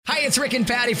it's Rick and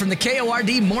Patty from the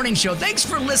KORD Morning Show. Thanks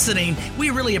for listening.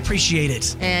 We really appreciate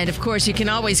it. And, of course, you can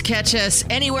always catch us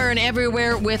anywhere and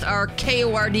everywhere with our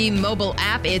KORD mobile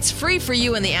app. It's free for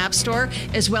you in the App Store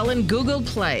as well in Google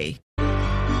Play.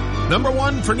 Number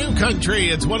one for New Country,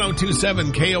 it's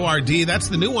 102.7 KORD. That's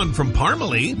the new one from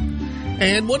Parmalee.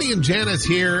 And Woody and Janice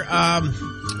here.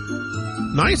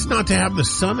 Nice not to have the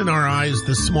sun in our eyes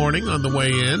this morning on the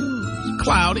way in. It's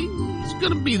cloudy. It's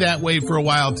going to be that way for a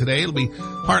while today. It'll be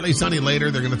partly sunny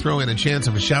later. They're going to throw in a chance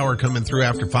of a shower coming through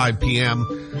after 5 p.m.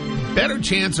 Better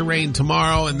chance of rain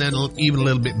tomorrow, and then even a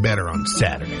little bit better on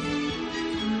Saturday.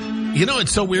 You know,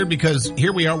 it's so weird because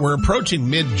here we are. We're approaching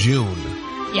mid-June.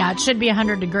 Yeah, it should be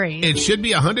 100 degrees. It should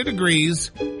be 100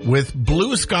 degrees with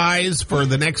blue skies for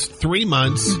the next 3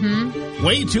 months. Mm-hmm.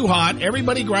 Way too hot.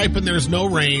 Everybody griping there's no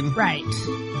rain. Right.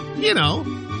 You know,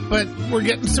 but we're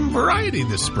getting some variety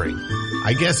this spring.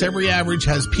 I guess every average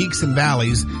has peaks and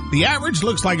valleys. The average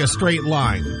looks like a straight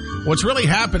line. What's really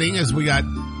happening is we got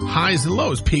highs and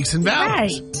lows, peaks and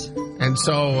valleys. Right. And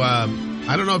so I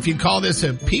don't know if you'd call this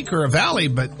a peak or a valley,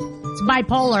 but it's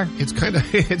bipolar. It's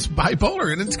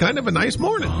bipolar, and it's kind of a nice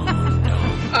morning.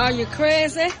 Are you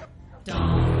crazy?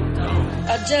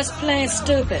 Or just plain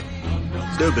stupid?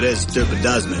 Stupid as stupid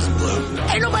does, Miss Blue.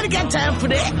 Ain't nobody got time for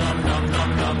that.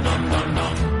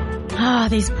 Ah,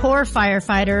 these poor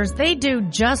firefighters, they do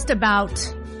just about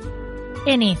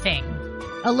anything.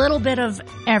 A little bit of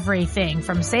everything,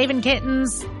 from saving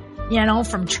kittens,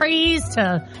 from trees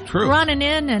to running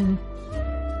in and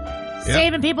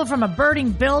saving people from a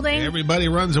burning building. Everybody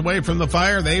runs away from the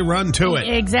fire. They run to it.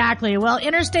 Exactly. Well,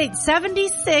 Interstate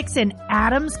 76 in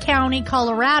Adams County,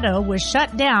 Colorado was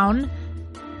shut down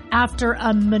after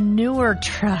a manure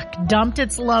truck dumped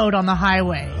its load on the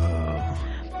highway.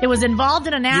 It was involved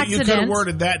in an accident. You could have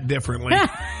worded that differently.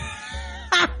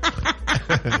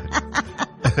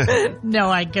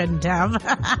 No, I couldn't have.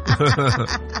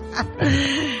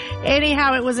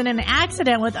 Anyhow, it was in an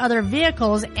accident with other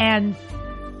vehicles, and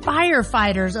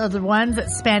firefighters are the ones that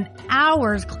spent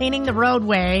hours cleaning the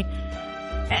roadway.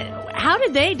 How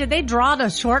did they draw the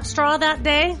short straw that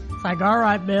day? It's like, all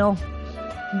right, Bill,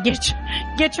 get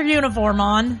your uniform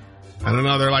on. I don't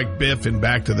know. They're like Biff in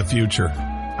Back to the Future.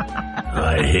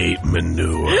 I hate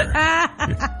manure.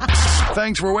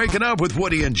 Thanks for waking up with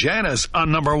Woody and Janice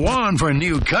on number one for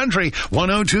New Country,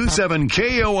 102.7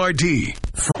 KORD.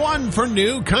 One for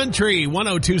New Country,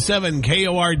 102.7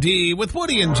 KORD with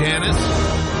Woody and Janice.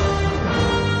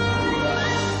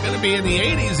 Going to be in the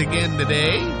 80s again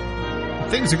today.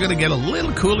 Things are going to get a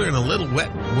little cooler and a little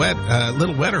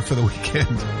little wetter for the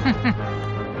weekend.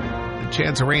 A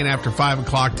chance of rain after 5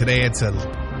 o'clock today.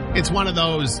 It's one of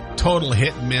those total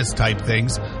hit and miss type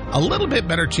things. A little bit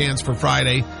better chance for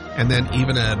Friday, and then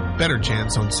even a better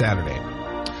chance on Saturday.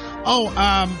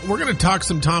 We're going to talk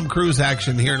some Tom Cruise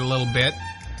action here in a little bit.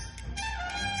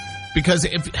 Because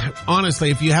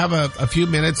if you have a few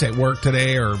minutes at work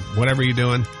today or whatever you're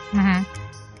doing,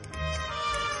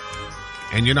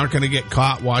 and you're not going to get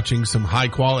caught watching some high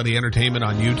quality entertainment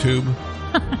on YouTube,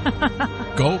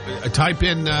 go type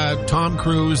in Tom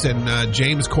Cruise and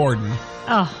James Corden.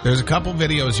 Oh. There's a couple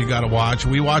videos you got to watch.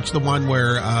 We watched the one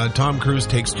where Tom Cruise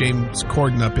takes James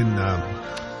Corden up in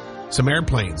some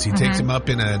airplanes. He takes him up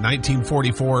in a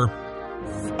 1944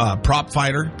 prop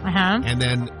fighter, and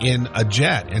then in a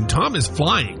jet. And Tom is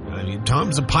flying. I mean,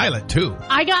 Tom's a pilot, too.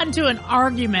 I got into an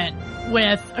argument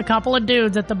with a couple of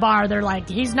dudes at the bar. They're like,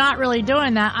 he's not really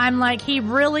doing that. I'm like, he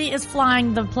really is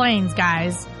flying the planes,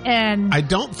 guys. And I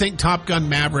don't think Top Gun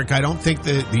Maverick, I don't think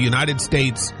the United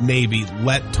States Navy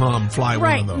let Tom fly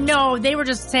one of those. No, they were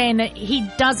just saying that he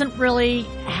doesn't really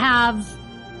have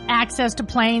access to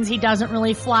planes. He doesn't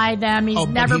really fly them. He's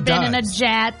never been in a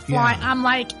jet flying. Yeah. I'm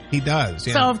like... He does,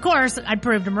 yeah. So, of course, I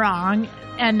proved him wrong.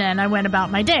 And then I went about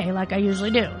my day like I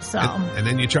usually do. So, and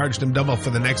then you charged him double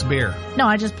for the next beer. No,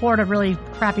 I just poured a really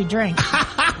crappy drink.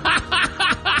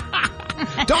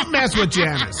 Don't mess with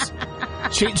Janice.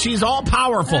 She's all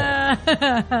powerful.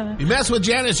 You mess with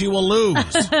Janice, you will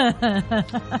lose.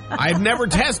 I've never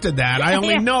tested that. I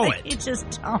only know it. You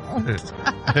just don't.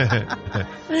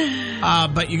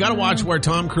 But you got to watch where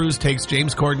Tom Cruise takes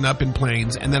James Corden up in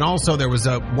planes. And then also there was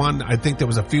I think there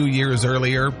was a few years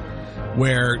earlier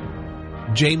where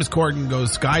James Corden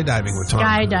goes skydiving with Tom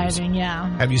Cruise. Skydiving, yeah.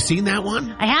 Have you seen that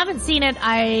one? I haven't seen it.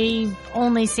 I've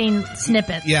only seen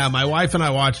snippets. Yeah, my wife and I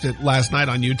watched it last night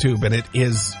on YouTube, and it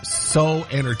is so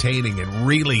entertaining and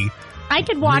really, I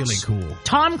could watch really cool.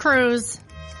 Tom Cruise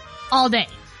all day.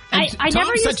 I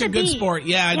never used such to a good sport.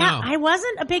 Yeah, I know. I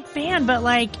wasn't a big fan, but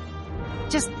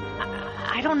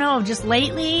I don't know, just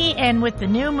lately and with the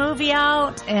new movie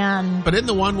out and... But in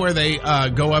the one where they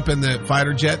go up in the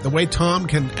fighter jet, the way Tom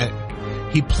can...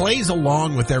 he plays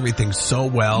along with everything so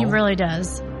well. He really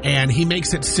does. And he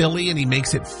makes it silly and he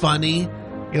makes it funny.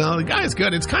 You know, the guy's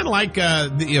good. It's kind of like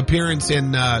the appearance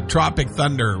in Tropic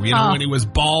Thunder, you know, when he was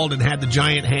bald and had the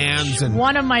giant hands. And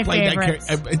one of my favorites.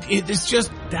 It's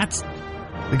just,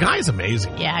 the guy's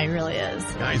amazing. Yeah, he really is.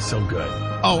 The guy's so good.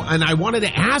 Oh, and I wanted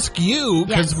to ask you,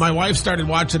 because my wife started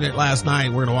watching it last night.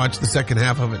 We're going to watch the second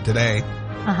half of it today.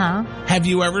 Uh-huh. Have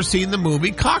you ever seen the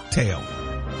movie Cocktail?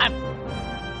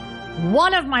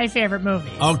 One of my favorite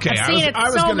movies. Okay, I've seen it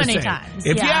so many times.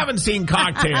 If you haven't seen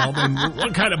Cocktail, then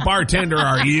what kind of bartender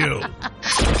are you?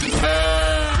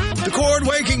 The Cord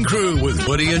Waking Crew with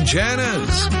Woody and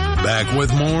Janice. Back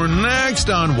with more next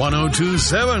on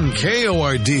 102.7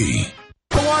 KORD.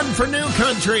 The one for New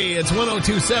Country. It's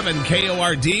 102.7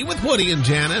 KORD with Woody and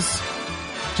Janice.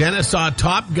 Janice saw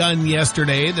Top Gun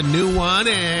yesterday, the new one,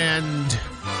 and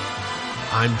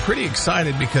I'm pretty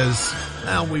excited because...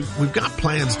 Well, we've got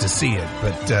plans to see it,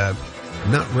 but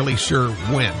I'm not really sure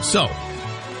when. So,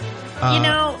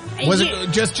 was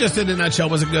it just in a nutshell?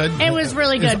 Was it good? It was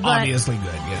really good. It's obviously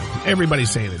good. Yeah,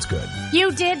 everybody's saying it's good.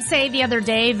 You did say the other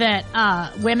day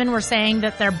that women were saying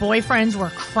that their boyfriends were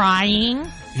crying.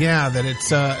 Yeah, that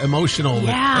it's emotional,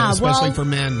 especially for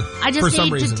men. I just for some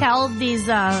need reason. to tell these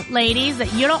ladies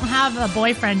that you don't have a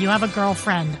boyfriend; you have a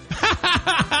girlfriend.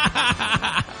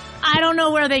 I don't know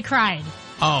where they cried.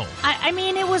 Oh. I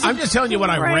mean, it was... I'm just telling you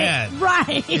what I read.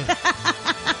 Right. Yeah.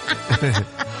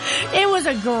 It was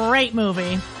a great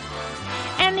movie.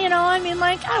 And,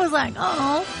 I was like,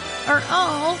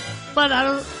 but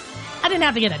I didn't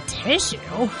have to get a tissue.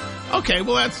 Okay,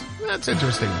 well, that's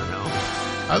interesting to know.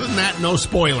 Other than that, no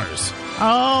spoilers.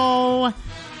 Oh.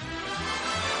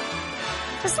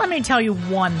 Just let me tell you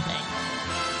one thing.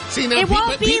 See, now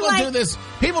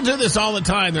people do this all the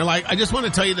time. They're like, I just want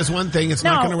to tell you this one thing. It's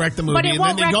not going to wreck the movie. But it won't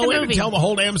and then they wreck go the in movie. and tell the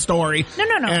whole damn story.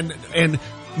 No. And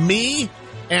me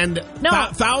and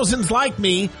thousands like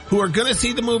me who are going to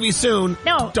see the movie soon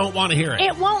don't want to hear it.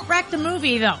 It won't wreck the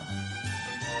movie, though.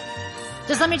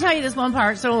 Just let me tell you this one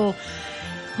part. So,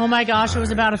 oh my gosh, it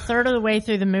was about a third of the way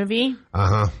through the movie.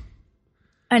 Uh-huh.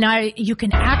 And you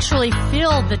can actually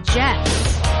feel the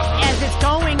jets as it's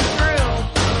going through.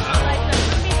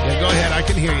 Yeah, go ahead. I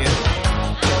can hear you.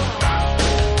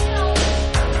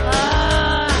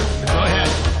 Go ahead.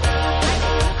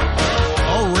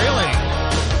 Oh, really?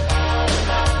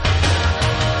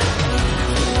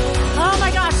 Oh,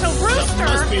 my gosh. So, Rooster... Something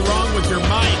must be wrong with your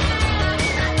mic.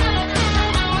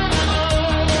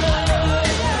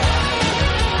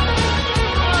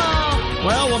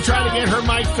 Well, we'll try to get her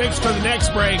mic fixed for the next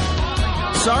break.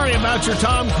 Sorry about your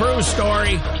Tom Cruise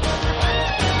story.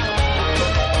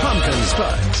 Pumpkin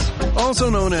Spice, also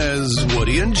known as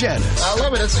Woody and Janice. I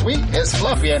love it. It's sweet, it's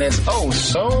fluffy, and it's oh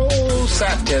so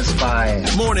satisfying.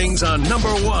 Mornings on number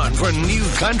one for New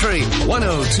Country,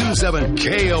 102.7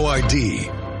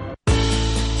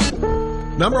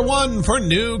 KORD. Number one for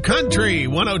New Country,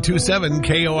 102.7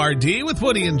 KORD with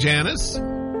Woody and Janice.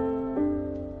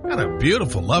 Got a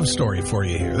beautiful love story for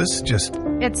you here. This is just...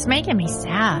 It's making me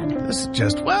sad. This is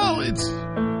just... Well, it's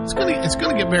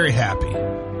gonna get very happy.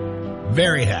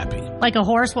 Very happy. Like a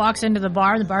horse walks into the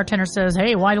bar, the bartender says,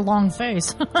 "Hey, why the long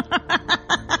face?"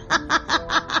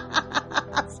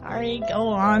 Sorry, go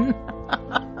on.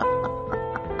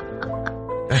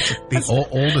 That's the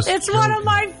oldest. It's joke. one of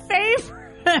my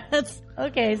favorites.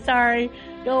 Okay, sorry.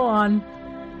 Go on.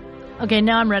 Okay,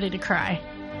 now I'm ready to cry.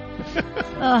 It's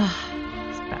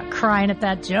about crying at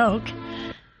that joke.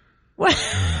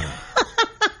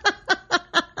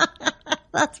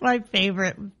 That's my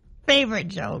favorite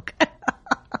joke.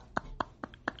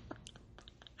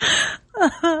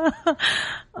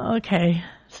 Okay,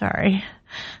 sorry.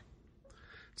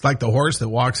 It's like the horse that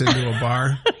walks into a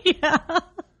bar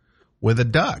with a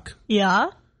duck. Yeah.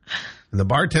 And the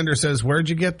bartender says, "Where'd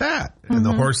you get that?" And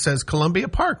the horse says, "Columbia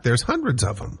Park. There's hundreds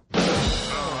of them."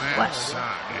 What?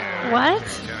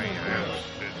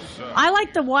 I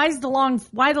like the why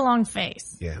the long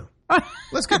face. Yeah.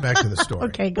 Let's get back to the story.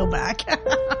 Okay, go back.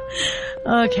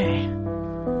 Okay.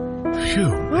 Phew,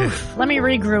 man. Let me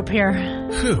regroup here.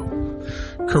 Phew.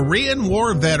 Korean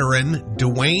War veteran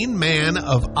Dwayne Mann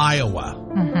of Iowa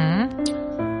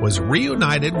was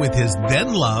reunited with his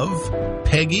then love,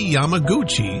 Peggy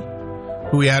Yamaguchi,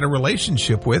 who he had a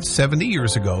relationship with 70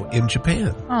 years ago in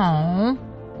Japan. Oh.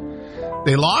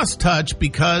 They lost touch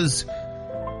because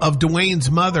of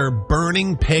Dwayne's mother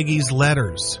burning Peggy's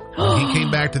letters. When he came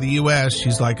back to the U.S.,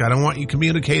 she's like, "I don't want you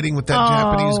communicating with that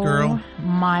Japanese girl.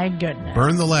 My goodness.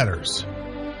 Burn the letters."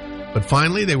 But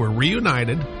finally, they were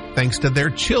reunited thanks to their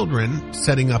children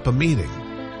setting up a meeting.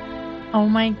 Oh,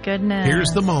 my goodness.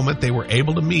 Here's the moment they were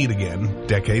able to meet again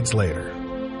decades later.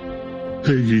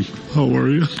 Peggy, how are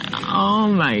you? Oh,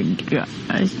 my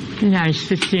gosh. Nice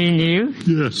to see you.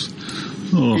 Yes.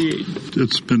 Oh,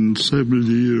 it's been 70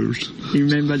 years. You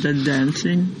remember the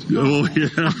dancing? Oh,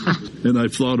 yeah. And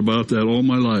I've thought about that all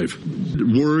my life.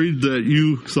 Worried that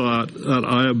you thought that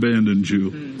I abandoned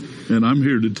you. And I'm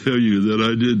here to tell you that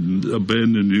I didn't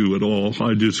abandon you at all.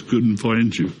 I just couldn't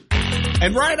find you.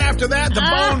 And right after that,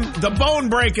 the bone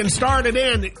breaking started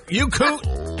in. You coot.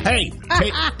 Hey,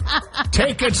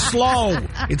 take it slow.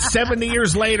 It's 70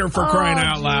 years later for crying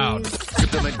out loud.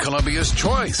 Vitamin Columbia's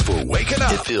choice for waking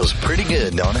up. It feels pretty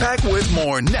good, don't it? Back with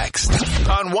more next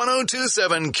on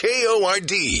 102.7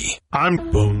 KORD.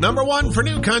 I'm number one for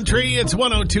new country. It's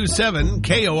 102.7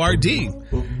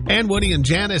 KORD. And Woody and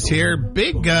Janice here.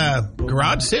 Big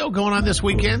garage sale going on this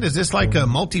weekend. Is this like a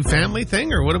multi-family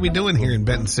thing, or what are we doing here in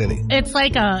Benton City? It's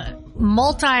like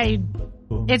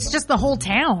it's just the whole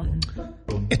town.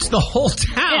 It's the whole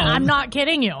town? Yeah, I'm not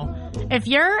kidding you. If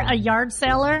you're a yard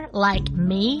seller like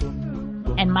me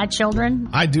and my children.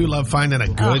 I do love finding a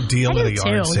good deal at a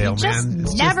yard sale, man.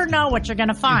 You never know what you're going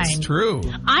to find. It's true.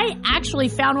 I actually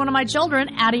found one of my children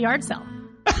at a yard sale.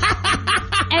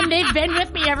 And they've been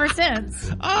with me ever since.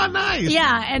 Oh, nice.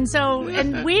 Yeah,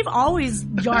 and we've always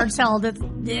yard sold.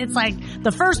 It's like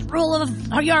the first rule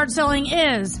of yard selling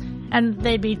is, and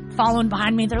they'd be following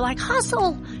behind me. They're like,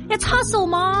 hustle. It's hustle,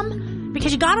 Mom.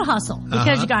 Because you got to hustle.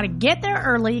 Because you got to get there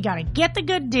early. You got to get the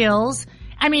good deals.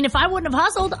 I mean, if I wouldn't have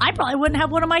hustled, I probably wouldn't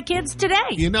have one of my kids today.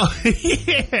 You know,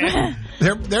 yeah.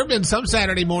 There have been some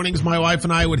Saturday mornings my wife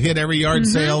and I would hit every yard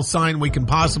sale sign we can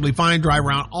possibly find, drive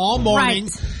around all morning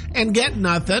and get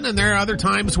nothing. And there are other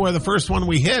times where the first one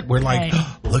we hit, we're like,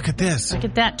 look at this. Look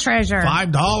at that treasure.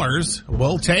 $5.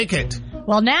 We'll take it.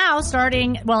 Well, now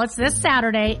it's this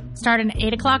Saturday, starting at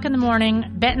 8 o'clock in the morning.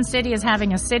 Benton City is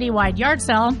having a citywide yard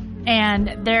sale.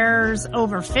 And there's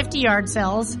over 50 yard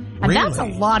sales. And that's a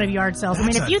lot of yard sales. I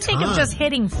mean, if you think of just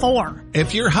hitting 4.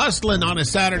 If you're hustling on a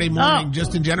Saturday morning,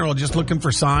 just in general, just looking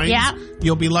for signs,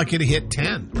 you'll be lucky to hit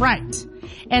 10. Right.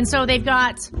 And so they've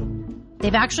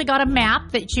actually got a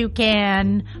map that you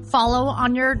can follow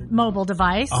on your mobile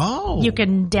device. Oh. You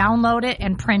can download it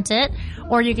and print it,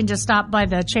 or you can just stop by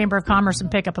the Chamber of Commerce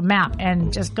and pick up a map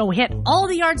and just go hit all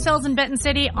the yard sales in Benton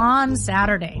City on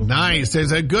Saturday. Nice.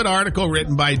 There's a good article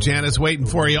written by Janice waiting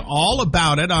for you all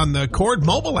about it on the Cord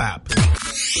mobile app.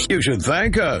 You should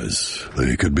thank us.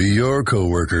 They could be your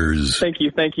coworkers. Thank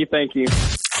you.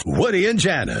 Woody and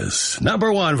Janice,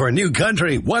 number one for new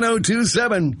country,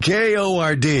 102.7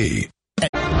 KORD.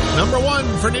 Number one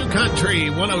for new country,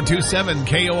 102.7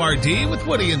 KORD with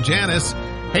Woody and Janice.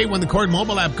 Hey, when the Cord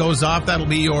mobile app goes off, that'll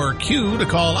be your cue to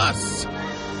call us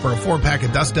for a 4-pack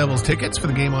of Dust Devils tickets for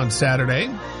the game on Saturday.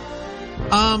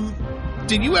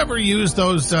 Did you ever use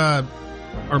those,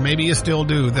 or maybe you still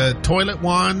do, the toilet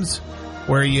wands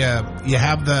where you have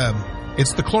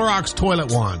it's the Clorox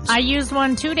toilet wands. I used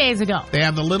one 2 days ago. They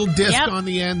have the little disc on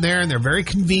the end there, and they're very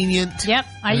convenient. Yep,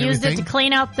 I used it to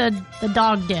clean out the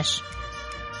dog dish.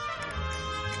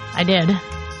 I did.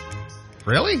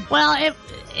 Really? Well,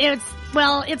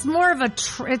 it's more of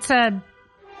it's a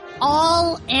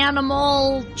all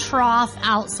animal trough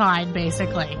outside,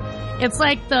 basically. It's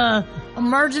like the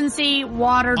emergency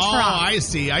water trough. Oh, I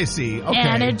see. Okay.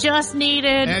 And it just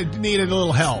needed a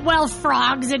little help. Well,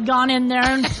 frogs had gone in there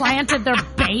and planted their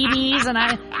babies, and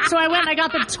so I went and I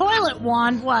got the toilet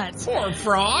wand. What? Poor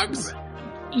frogs.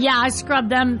 Yeah, I scrubbed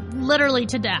them literally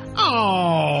to death.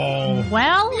 Oh.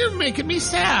 Well, you're making me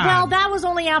sad. Well, that was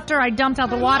only after I dumped out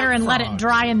the water and let it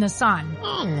dry in the sun.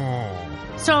 Oh.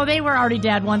 So they were already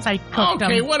dead once I cooked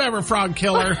them. Okay, whatever, frog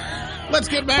killer. Let's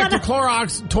get back to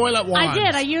Clorox toilet wands. I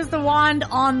did. I used the wand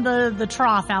on the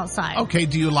trough outside. Okay,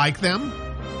 do you like them?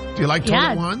 Do you like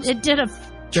toilet wands? It did a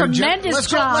tremendous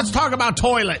job. Let's talk about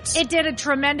toilets. It did a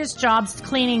tremendous job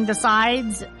cleaning the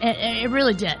sides. It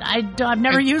really did. I've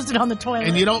never used it on the toilet.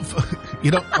 And you don't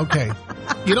okay.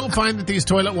 You don't find that these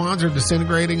toilet wands are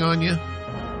disintegrating on you?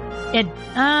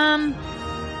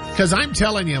 Because I'm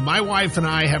telling you, my wife and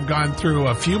I have gone through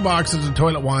a few boxes of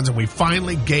toilet wands, and we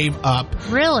finally gave up.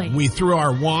 Really? We threw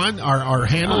our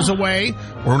handles away.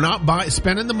 We're not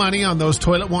spending the money on those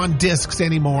toilet wand discs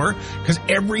anymore, because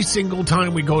every single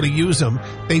time we go to use them,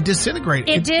 they disintegrate.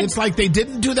 It's like they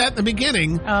didn't do that in the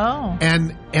beginning. Oh.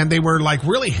 And they were like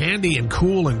really handy and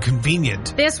cool and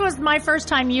convenient. This was my first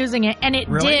time using it, and it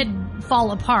did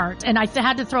fall apart, and I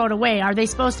had to throw it away. Are they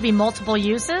supposed to be multiple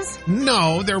uses?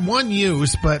 No, they're one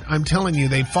use, but I'm telling you,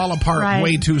 they fall apart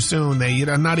way too soon.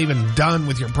 You're not even done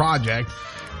with your project.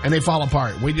 and they fall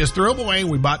apart. We just threw them away.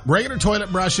 We bought regular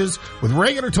toilet brushes with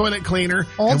regular toilet cleaner,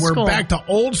 Old and we're school. back to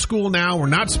old school now. We're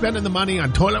not spending the money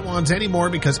on toilet wands anymore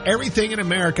because everything in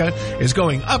America is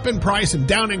going up in price and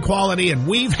down in quality, and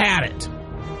we've had it.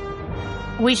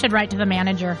 We should write to the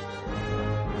manager.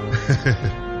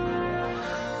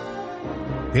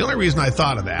 The only reason I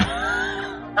thought of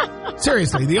that,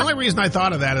 seriously, the only reason I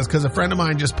thought of that is because a friend of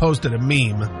mine just posted a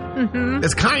meme. Mm-hmm.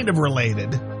 It's kind of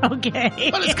related. Okay.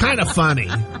 But it's kind of funny.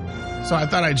 So I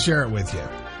thought I'd share it with you.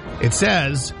 It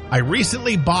says, I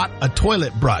recently bought a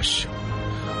toilet brush.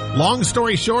 Long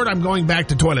story short, I'm going back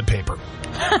to toilet paper.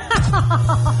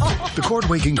 The Cord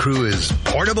Waking Crew is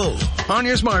portable. On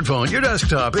your smartphone, your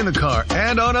desktop, in the car,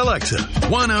 and on Alexa.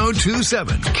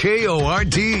 1027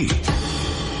 KORD.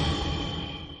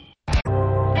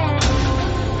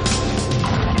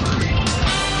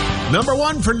 Number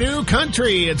one for new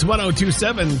country. It's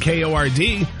 1027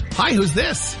 KORD. Hi, who's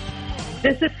this?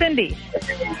 This is Cindy.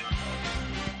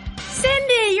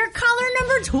 Cindy, you're caller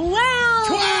number 12.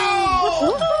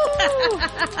 12!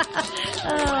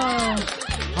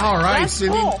 All right, That's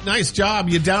Cindy, cool. nice job.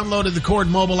 You downloaded the Cord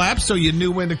mobile app so you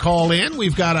knew when to call in.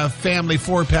 We've got a family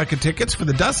 4-pack of tickets for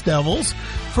the Dust Devils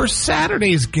for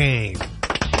Saturday's game.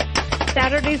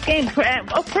 Saturday's game.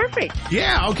 Oh, perfect.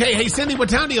 Yeah, okay. Hey, Cindy, what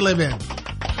town do you live in?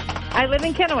 I live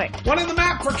in Kennewick. One in the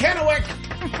map for Kennewick.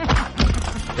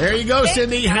 There you go,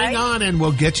 Cindy. you, Hang guys. on, and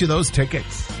we'll get you those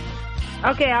tickets.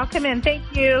 Okay, I'll come in. Thank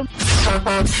you.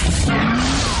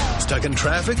 Stuck in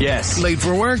traffic? Yes. Late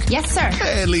for work? Yes, sir.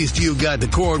 At least you got the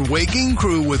Cord Waking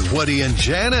Crew with Woody and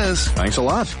Janice. Thanks a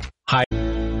lot. Hi.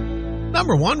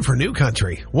 Number one for new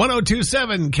country.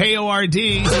 1027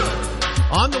 KORD.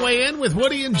 On the way in with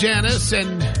Woody and Janice,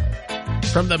 and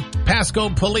from the Pasco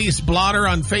Police blotter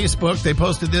on Facebook, they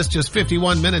posted this just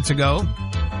 51 minutes ago.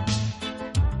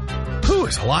 Whew,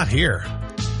 there's a lot here.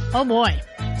 Oh, boy.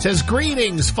 It says,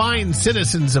 greetings, fine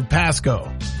citizens of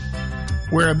Pasco.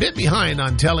 We're a bit behind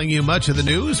on telling you much of the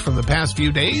news from the past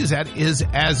few days, that is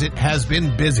as it has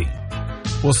been busy.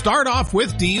 We'll start off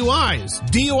with DUIs.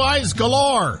 DUIs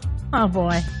galore. Oh,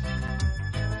 boy.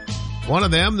 One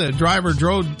of them, the driver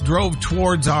drove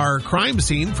towards our crime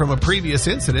scene from a previous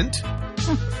incident.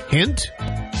 Hint,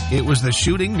 it was the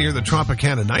shooting near the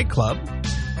Tropicana nightclub.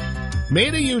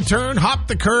 Made a U-turn, hopped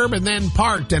the curb, and then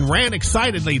parked and ran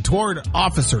excitedly toward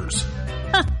officers.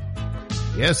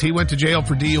 Yes, he went to jail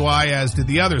for DUI, as did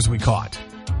the others we caught.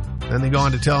 Then they go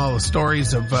on to tell all the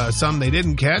stories of some they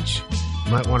didn't catch.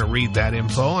 You might want to read that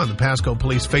info on the Pasco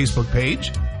Police Facebook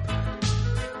page.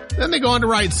 Then they go on to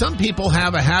write, some people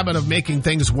have a habit of making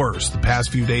things worse the past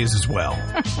few days as well.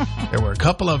 There were a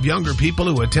couple of younger people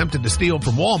who attempted to steal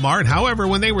from Walmart. However,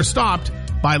 when they were stopped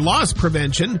by loss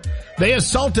prevention, they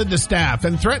assaulted the staff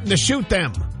and threatened to shoot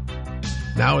them.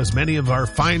 Now, as many of our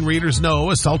fine readers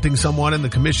know, assaulting someone in the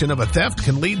commission of a theft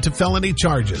can lead to felony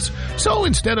charges. So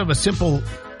instead of a simple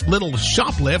little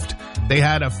shoplift, they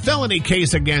had a felony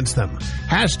case against them.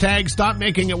 Hashtag stop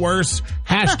making it worse.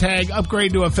 Hashtag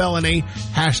upgrade to a felony.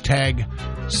 Hashtag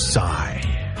sigh.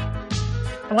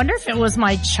 I wonder if it was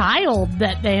my child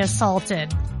that they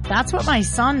assaulted. That's what my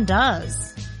son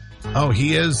does. Oh,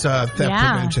 he is theft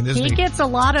prevention, isn't he? He gets a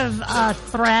lot of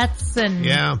threats and...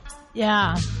 Yeah.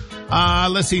 Yeah.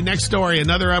 Let's see. Next story.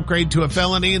 Another upgrade to a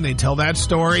felony, and they tell that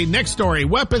story. Next story.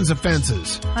 Weapons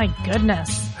offenses. My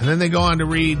goodness. And then they go on to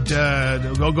read,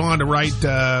 go on to write,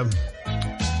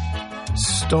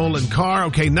 stolen car.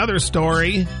 Okay, another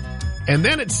story. And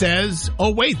then it says,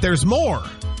 oh, wait, there's more.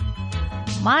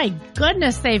 My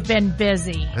goodness, they've been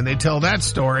busy. And they tell that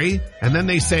story. And then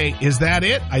they say, is that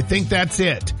it? I think that's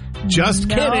it. Just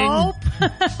Nope.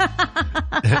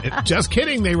 kidding. Just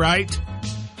kidding, they write.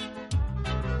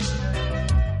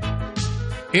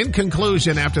 In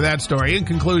conclusion, after that story,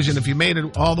 if you made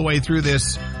it all the way through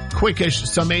this quickish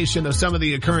summation of some of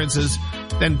the occurrences,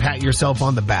 then pat yourself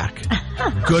on the back.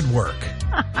 Good work.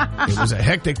 It was a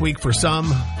hectic week for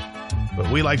some,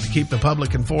 but we like to keep the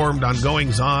public informed on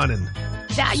goings-on and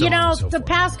You know, the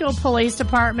Pasco Police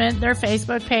Department, their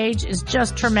Facebook page is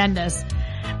just tremendous.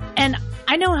 And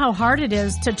I know how hard it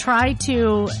is to try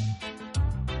to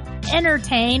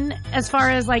entertain as far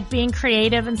as like being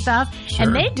creative and stuff. Sure.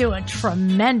 And they do a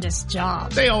tremendous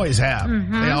job. They always have.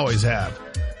 Mm-hmm. They always have.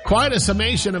 Quite a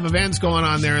summation of events going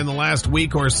on there in the last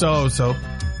week or so. So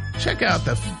check out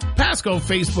the Pasco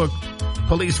Police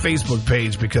Facebook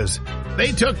page because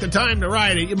they took the time to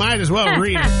write it. You might as well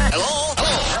read it.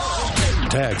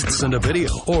 Text, send a video,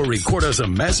 or record us a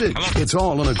message. It's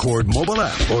all on a Cord mobile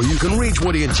app. Or you can reach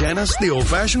Woody and Janice the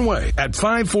old-fashioned way at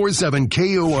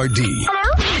 547-KORD.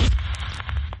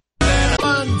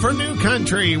 for New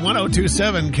Country,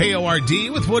 102.7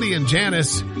 KORD with Woody and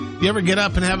Janice. You ever get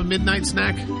up and have a midnight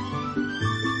snack?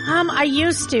 I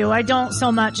used to. I don't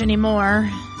so much anymore.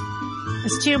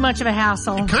 It's too much of a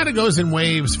hassle. It kind of goes in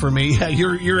waves for me.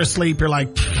 You're asleep. You're like,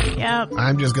 yep.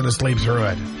 I'm just going to sleep through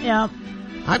it. Yep.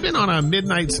 I've been on a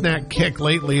midnight snack kick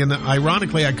lately, and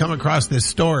ironically, I come across this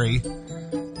story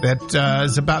that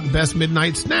is about the best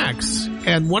midnight snacks.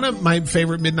 And one of my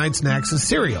favorite midnight snacks is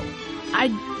cereal.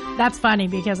 That's funny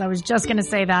because I was just going to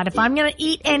say that. If I'm going to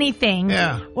eat anything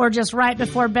or just right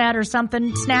before bed or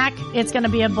something, snack, it's going to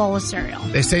be a bowl of cereal.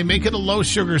 They say make it a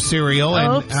low-sugar cereal.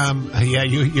 Oops.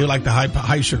 And you like the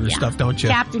high-sugar stuff, don't you?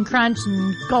 Captain Crunch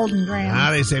and Golden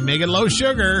Graham. They say make it low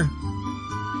sugar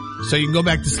so you can go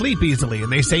back to sleep easily.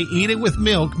 And they say eat it with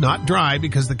milk, not dry,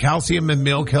 because the calcium in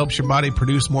milk helps your body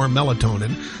produce more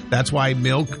melatonin. That's why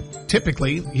milk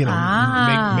typically,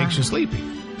 makes you sleepy.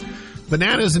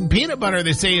 Bananas and peanut butter,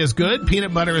 they say, is good.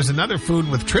 Peanut butter is another food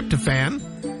with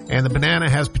tryptophan, and the banana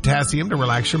has potassium to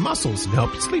relax your muscles and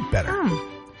help you sleep better.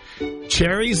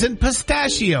 Cherries and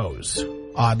pistachios,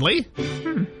 oddly.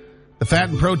 The fat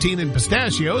and protein in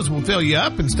pistachios will fill you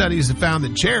up, and studies have found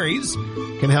that cherries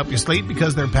can help you sleep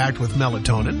because they're packed with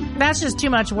melatonin. That's just too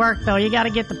much work, though. You got to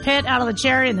get the pit out of the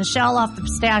cherry and the shell off the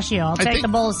pistachio. I'll take the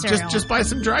bowl of cereal. Just buy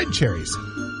some dried cherries.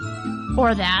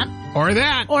 Or that. Or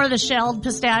the shelled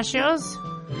pistachios.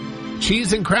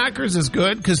 Cheese and crackers is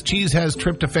good because cheese has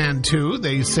tryptophan too.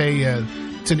 They say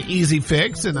it's an easy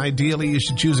fix, and ideally you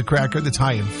should choose a cracker that's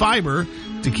high in fiber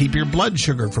to keep your blood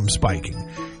sugar from spiking.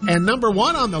 And number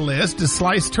one on the list is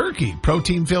sliced turkey.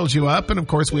 Protein fills you up, and of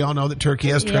course we all know that turkey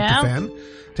has tryptophan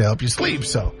to help you sleep.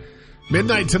 So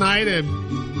midnight tonight,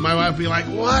 and my wife will be like,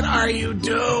 "What are you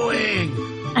doing?"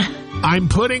 I'm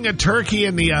putting a turkey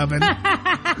in the oven.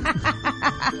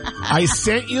 I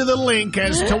sent you the link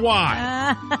as to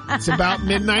why. It's about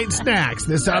midnight snacks.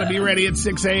 This ought to be ready at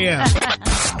 6 a.m.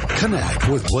 Connect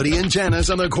with Woody and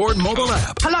Janice on the Cord mobile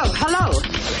app. Hello.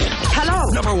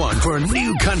 Number one for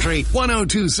New Country,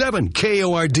 102.7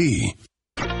 KORD.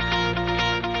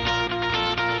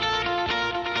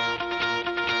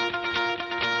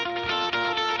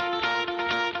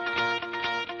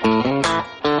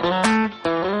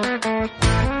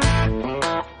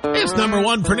 It's number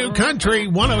one for New Country,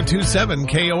 102.7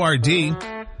 KORD.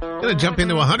 Going to jump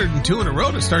into 102 in a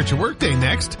row to start your workday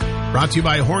next. Brought to you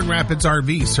by Horn Rapids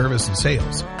RV Service and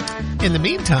Sales. In the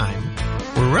meantime,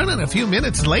 we're running a few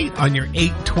minutes late on your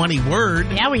 8:20 word.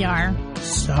 Yeah, we are.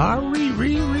 Sorry,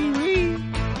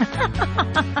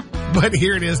 But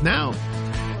here it is now.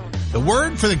 The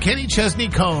word for the Kenny Chesney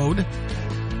Code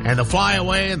and the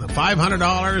flyaway and the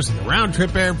 $500 and the round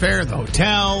trip airfare and the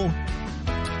hotel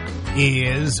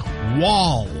is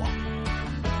wall.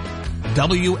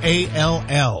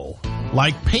 W-A-L-L.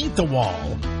 Like paint the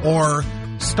wall or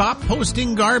stop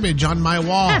posting garbage on my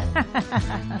wall.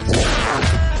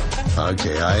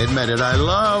 Okay, I admit it. I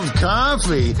love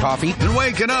coffee. And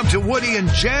waking up to Woody and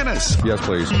Janice. Yes,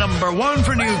 please. Number one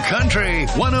for New Country,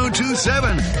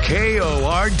 102.7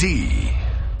 KORD.